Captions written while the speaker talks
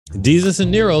Desus and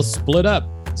Mero split up,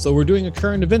 so we're doing a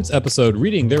current events episode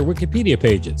reading their Wikipedia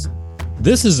pages.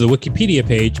 This is the Wikipedia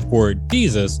page for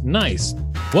Desus Nice.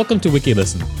 Welcome to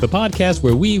WikiListen, the podcast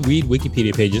where we read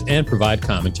Wikipedia pages and provide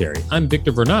commentary. I'm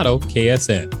Victor Vernato,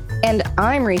 KSN. And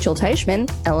I'm Rachel Teichman,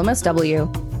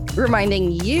 LMSW,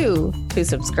 reminding you to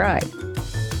subscribe.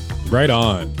 Right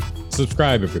on.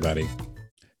 Subscribe, everybody.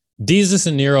 Desus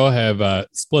and Mero have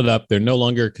split up. They're no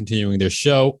longer continuing their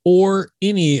show or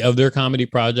any of their comedy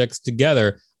projects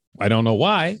together. I don't know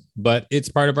why, but it's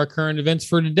part of our current events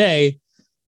for today.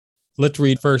 Let's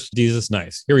read first Desus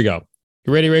Nice. Here we go.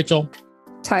 You ready, Rachel?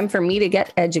 Time for me to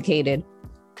get educated.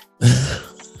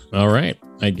 All right,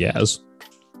 I guess.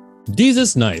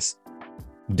 Desus Nice.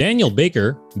 Daniel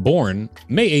Baker, born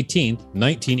May 18th,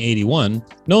 1981,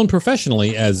 known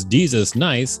professionally as Desus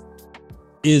Nice,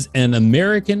 is an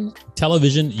American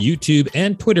television, YouTube,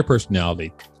 and Twitter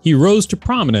personality. He rose to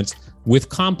prominence with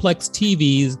Complex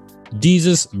TV's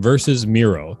Desus vs.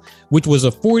 Mero, which was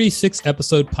a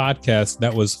 46-episode podcast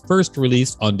that was first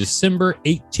released on December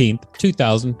 18th,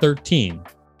 2013.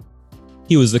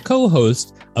 He was the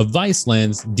co-host of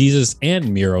Viceland's Desus and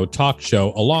Mero talk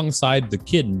show alongside the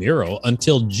kid Mero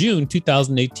until June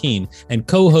 2018 and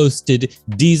co-hosted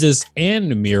Desus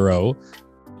and Mero,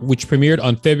 which premiered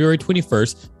on February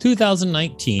 21st,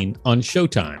 2019 on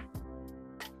Showtime.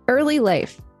 Early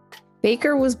life.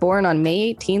 Baker was born on May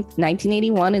 18,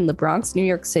 1981 in the Bronx, New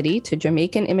York City to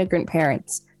Jamaican immigrant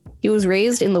parents. He was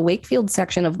raised in the Wakefield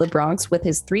section of the Bronx with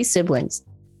his three siblings.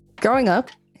 Growing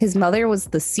up, his mother was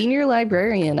the senior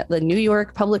librarian at the New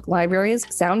York Public Library's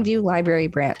Soundview Library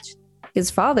branch.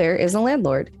 His father is a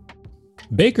landlord.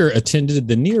 Baker attended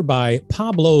the nearby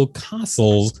Pablo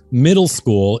Casals Middle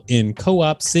School in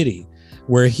Co-op City,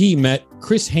 where he met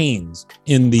Chris Haynes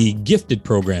in the Gifted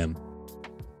program,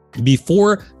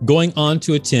 before going on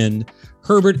to attend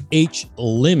Herbert H.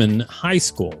 Lehman High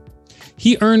School.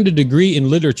 He earned a degree in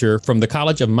literature from the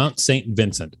College of Mount St.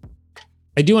 Vincent.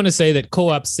 I do want to say that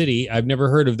Co-op City, I've never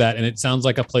heard of that, and it sounds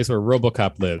like a place where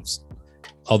RoboCop lives,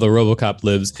 although RoboCop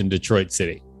lives in Detroit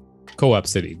City. Co-op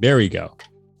City, there you go.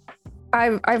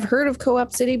 I've heard of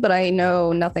Co-op City, but I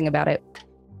know nothing about it.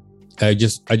 I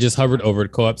just hovered over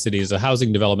it. Co-op City is a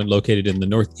housing development located in the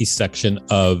northeast section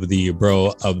of the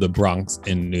borough of the Bronx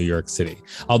in New York City.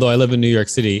 Although I live in New York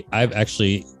City, I've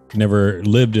actually never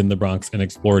lived in the Bronx and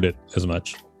explored it as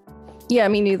much. Yeah,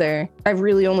 me neither. I've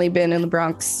really only been in the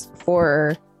Bronx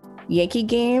for Yankee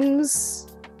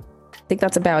games. I think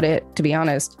that's about it, to be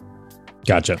honest.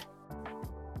 Gotcha.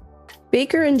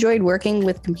 Baker enjoyed working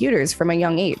with computers from a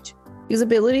young age. His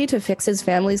ability to fix his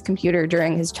family's computer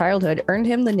during his childhood earned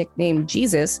him the nickname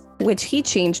Jesus, which he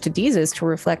changed to Desus to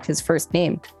reflect his first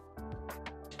name.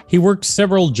 He worked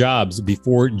several jobs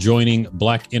before joining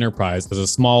Black Enterprise as a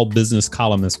small business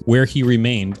columnist, where he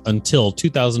remained until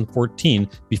 2014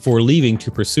 before leaving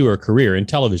to pursue a career in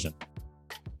television.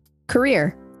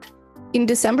 Career. In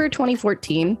December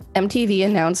 2014, MTV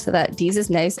announced that Desus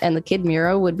Nice and the kid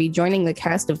Mero would be joining the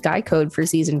cast of Guy Code for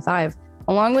season 5.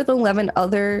 Along with 11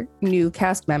 other new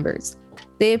cast members.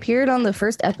 They appeared on the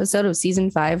first episode of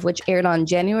season 5, which aired on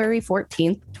January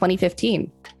 14th,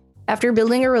 2015. After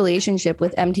building a relationship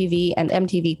with MTV and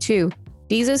MTV2,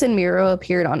 Desus and Mero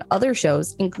appeared on other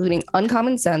shows, including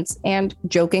Uncommon Sense and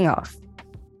Joking Off.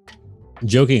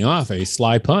 Joking Off, a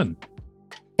sly pun.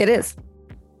 It is.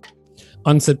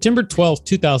 On September 12,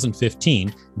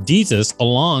 2015, Desus,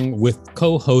 along with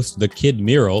co-host The Kid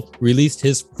Mero, released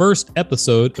his first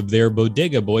episode of their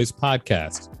Bodega Boys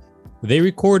podcast. They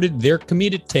recorded their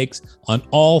comedic takes on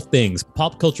all things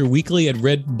Pop Culture Weekly at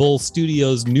Red Bull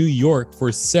Studios, New York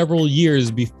for several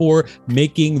years before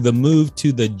making the move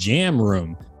to the Jam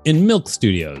Room in Milk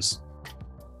Studios.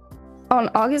 On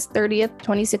August 30th,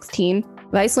 2016,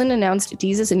 Viceland announced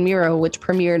Desus and Mero, which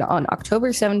premiered on October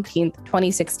 17th,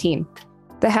 2016.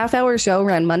 The half-hour show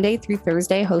ran Monday through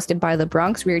Thursday, hosted by the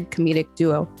Bronx Weird comedic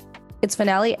duo. Its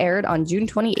finale aired on June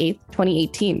 28,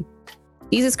 2018.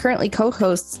 Desus currently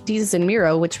co-hosts Desus and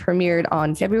Mero, which premiered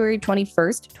on February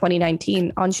 21st,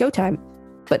 2019 on Showtime,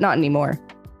 but not anymore.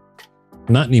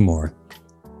 Not anymore.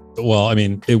 Well, I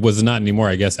mean, it was not anymore,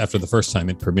 I guess, after the first time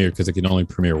it premiered, because it can only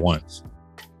premiere once.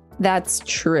 That's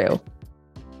true.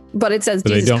 But it says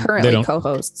Desus currently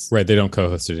co-hosts. Right, they don't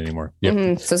co-host it anymore. Yep.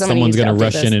 Mm-hmm. So someone's going to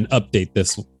rush in and update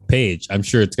this page. I'm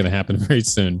sure it's going to happen very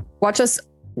soon. Watch us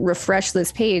refresh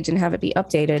this page and have it be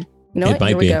updated. You know what?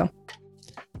 Here we go.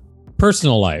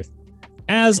 Personal life.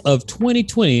 As of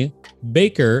 2020,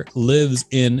 Baker lives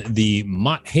in the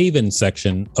Mott Haven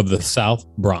section of the South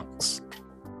Bronx.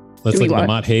 Let's look at the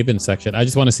Mott Haven section. I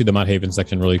just want to see the Mott Haven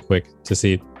section really quick to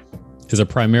see is a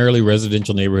primarily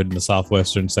residential neighborhood in the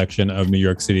southwestern section of New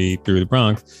York City through the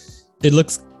Bronx. It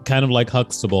looks kind of like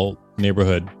Huxtable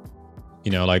neighborhood,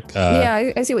 like...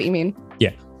 yeah, I see what you mean.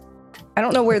 Yeah. I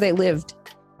don't know where they lived.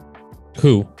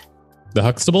 Who? The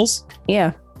Huxtables?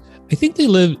 Yeah. I think they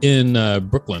lived in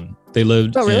Brooklyn. They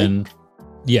lived in...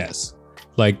 Yes.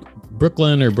 Like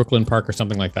Brooklyn or Brooklyn Park or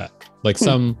something like that. Like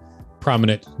some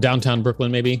prominent... Downtown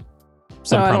Brooklyn, maybe?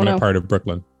 Some prominent part of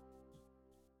Brooklyn.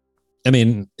 I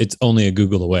mean, it's only a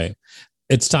Google away.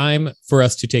 It's time for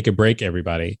us to take a break,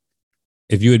 everybody.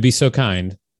 If you would be so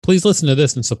kind, please listen to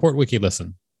this and support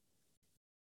WikiListen.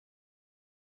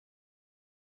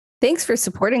 Thanks for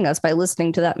supporting us by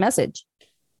listening to that message.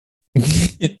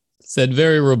 Said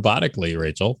very robotically,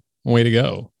 Rachel. Way to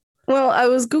go. Well, I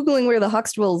was Googling where the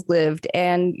Huxtables lived,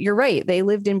 and you're right. They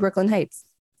lived in Brooklyn Heights.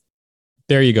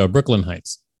 There you go. Brooklyn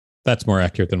Heights. That's more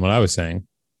accurate than what I was saying.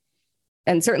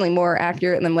 And certainly more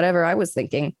accurate than whatever I was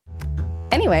thinking.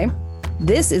 Anyway,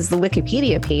 this is the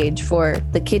Wikipedia page for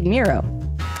the Kid Mero.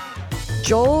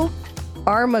 Joel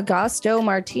Armagasto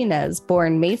Martinez,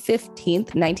 born May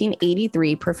 15th,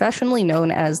 1983, professionally known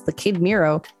as the Kid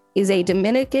Mero, is a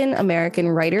Dominican-American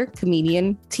writer,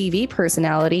 comedian, TV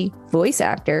personality, voice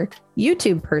actor,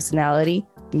 YouTube personality,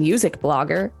 music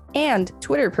blogger, and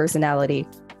Twitter personality.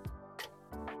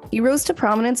 He rose to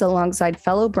prominence alongside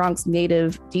fellow Bronx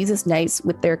native Desus Nice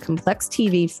with their complex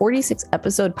TV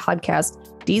 46-episode podcast,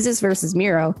 Desus vs.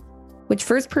 Mero, which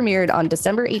first premiered on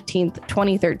December 18th,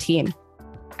 2013.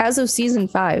 As of Season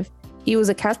 5, he was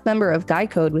a cast member of Guy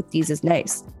Code with Desus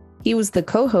Nice. He was the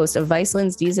co-host of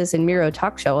Viceland's Desus and Mero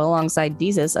talk show alongside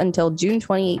Desus until June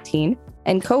 2018,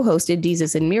 and co-hosted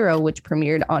Desus and Mero, which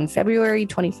premiered on February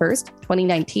 21st,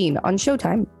 2019 on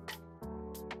Showtime.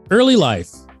 Early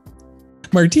life.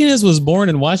 Martinez was born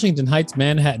in Washington Heights,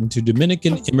 Manhattan, to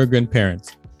Dominican immigrant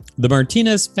parents. The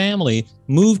Martinez family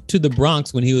moved to the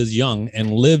Bronx when he was young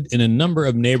and lived in a number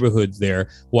of neighborhoods there,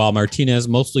 while Martinez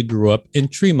mostly grew up in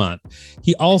Tremont.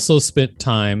 He also spent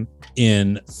time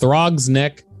in Throgs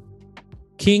Neck,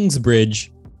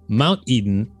 Kingsbridge, Mount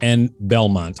Eden, and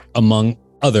Belmont, among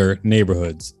other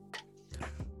neighborhoods.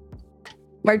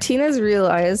 Martinez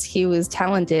realized he was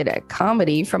talented at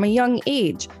comedy from a young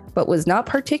age, but was not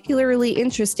particularly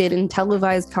interested in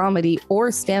televised comedy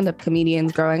or stand-up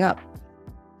comedians growing up.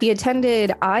 He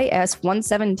attended IS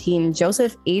 117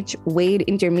 Joseph H. Wade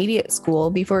Intermediate School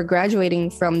before graduating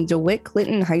from DeWitt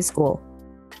Clinton High School.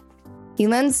 He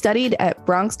then studied at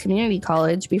Bronx Community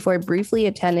College before briefly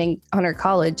attending Hunter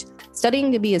College,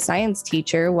 studying to be a science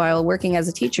teacher while working as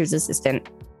a teacher's assistant.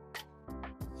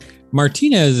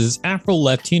 Martinez is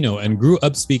Afro-Latino and grew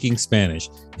up speaking Spanish.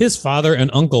 His father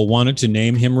and uncle wanted to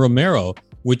name him Romero,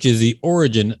 which is the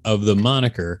origin of the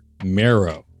moniker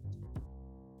Mero.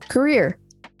 Career.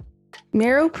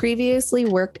 Mero previously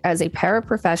worked as a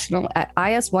paraprofessional at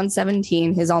IS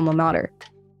 117, his alma mater.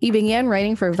 He began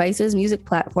writing for Vice's music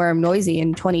platform Noisy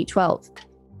in 2012.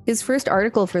 His first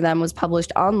article for them was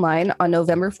published online on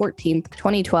November 14th,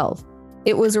 2012.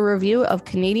 It was a review of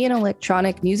Canadian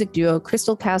electronic music duo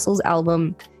Crystal Castle's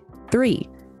album 3.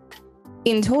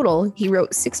 In total, he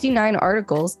wrote 69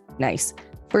 articles,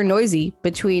 for Noisy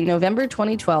between November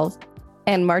 2012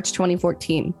 and March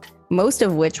 2014, most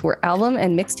of which were album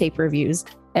and mixtape reviews,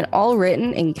 and all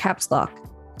written in caps lock.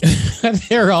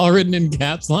 They're all written in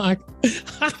caps lock?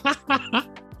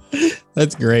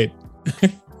 That's great.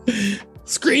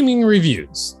 Screaming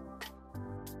reviews.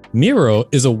 Mero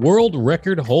is a world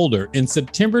record holder. In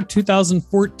September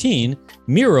 2014,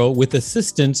 Mero, with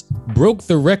assistance, broke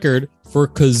the record for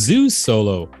kazoo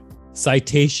solo.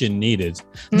 Citation needed.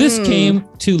 This came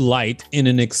to light in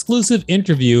an exclusive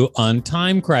interview on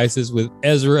Time Crisis with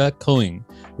Ezra Koenig,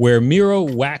 where Mero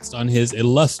waxed on his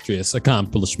illustrious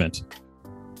accomplishment.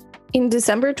 In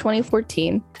December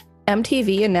 2014,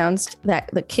 MTV announced that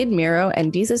the Kid Mero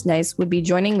and Desus Nice would be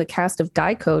joining the cast of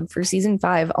Guy Code for Season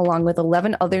 5 along with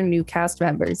 11 other new cast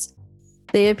members.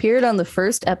 They appeared on the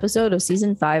first episode of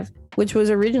Season 5, which was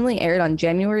originally aired on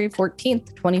January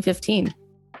 14th, 2015.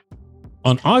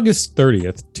 On August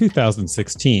 30th,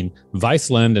 2016,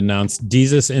 Viceland announced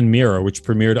Desus and Mero, which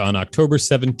premiered on October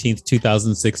 17th,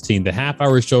 2016. The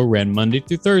half-hour show ran Monday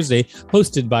through Thursday,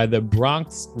 hosted by the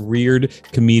Bronx-reared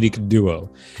comedic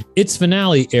duo. Its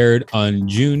finale aired on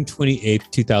June 28th,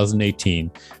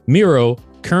 2018. Mero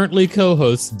currently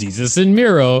co-hosts Desus and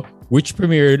Mero, which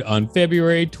premiered on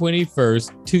February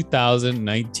 21st,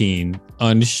 2019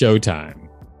 on Showtime.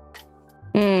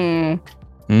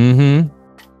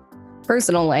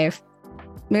 Personal life.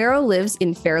 Mero lives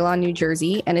in Fair Lawn, New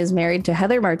Jersey, and is married to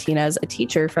Heather Martinez, a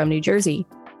teacher from New Jersey.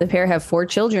 The pair have 4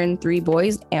 children, 3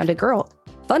 boys and a girl.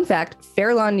 Fun fact,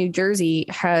 Fair Lawn, New Jersey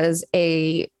has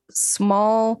a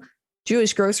small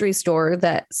Jewish grocery store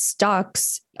that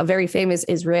stocks a very famous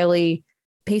Israeli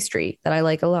pastry that I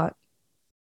like a lot.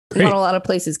 Great. Not a lot of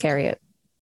places carry it.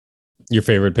 Your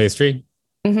favorite pastry?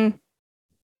 Mm-hmm.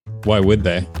 Why would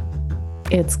they?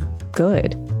 It's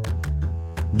good.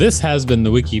 This has been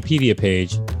the Wikipedia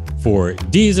page for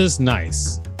Desus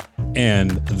Nice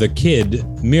and the kid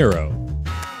Mero.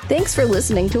 Thanks for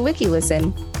listening to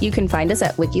WikiListen. You can find us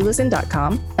at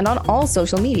wikilisten.com and on all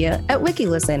social media at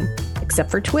WikiListen, except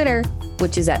for Twitter,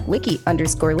 which is at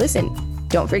wiki_listen.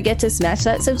 Don't forget to smash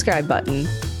that subscribe button.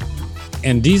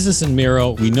 And Desus and Mero,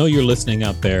 we know you're listening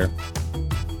out there.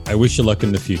 I wish you luck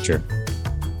in the future.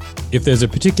 If there's a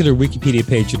particular Wikipedia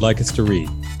page you'd like us to read,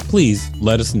 please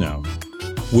let us know.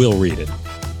 We'll read it.